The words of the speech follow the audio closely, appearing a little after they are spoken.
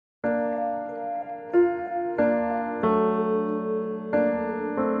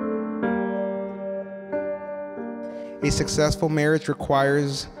successful marriage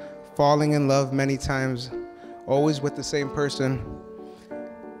requires falling in love many times, always with the same person.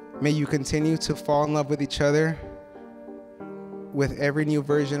 May you continue to fall in love with each other with every new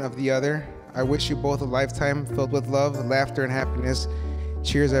version of the other. I wish you both a lifetime filled with love, laughter, and happiness.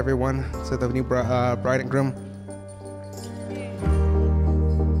 Cheers, everyone, to the new bride and groom.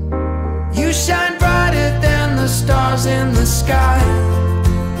 You shine brighter than the stars in the sky.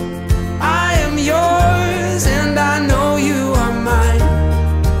 I am yours and I know you are mine.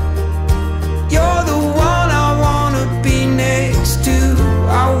 You're the one I want to be next to.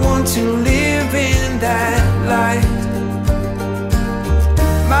 I want to live in that light.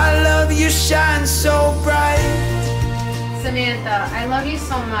 My love, you shine so bright. Samantha, I love you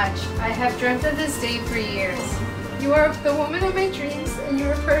so much. I have dreamt of this day for years. You are the woman of my dreams and you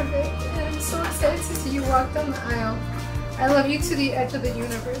are perfect. And I'm so excited to see you walk down the aisle. I love you to the edge of the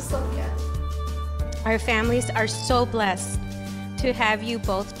universe. Love ya. Our families are so blessed to have you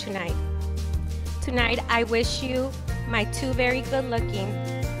both tonight. Tonight, I wish you, my two very good-looking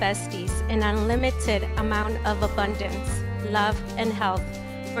besties, an unlimited amount of abundance, love, and health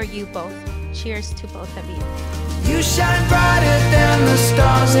for you both. Cheers to both of you. You shine brighter than the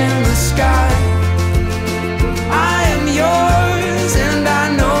stars in the sky. I am yours and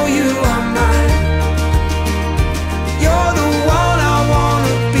I know you are mine. You're the one I want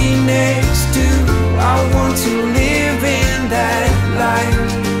to be next to. I want to live in that light.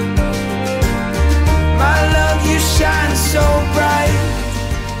 My love, you shine so bright.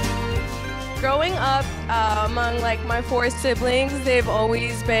 Growing up among my 4 siblings, they've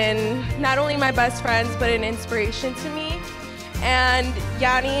always been not only my best friends but an inspiration to me. And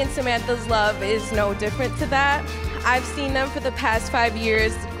Yanni and Samantha's love is no different to that. I've seen them for the past 5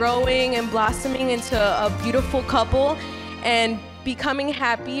 years growing and blossoming into a beautiful couple and becoming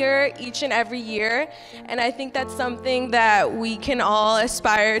happier each and every year. And I think that's something that we can all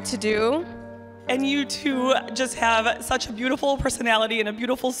aspire to do. And you two just have such a beautiful personality and a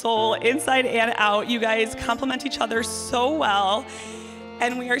beautiful soul inside and out. You guys complement each other so well.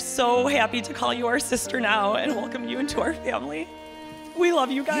 And we are so happy to call you our sister now and welcome you into our family. We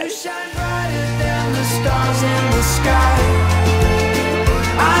love you guys. You shine brighter than the stars in the sky.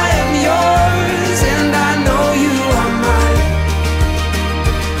 I am yours and I know you are mine.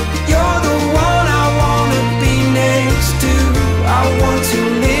 You're the one I want to be next to. I want to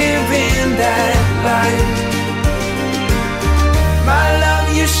live in that light. My love,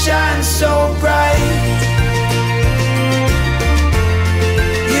 you shine so bright.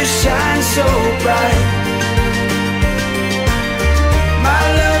 You shine so bright. My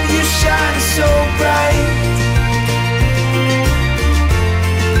love, you shine so bright.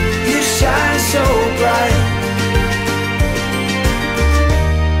 You shine so bright.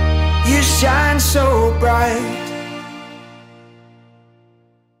 You shine so bright.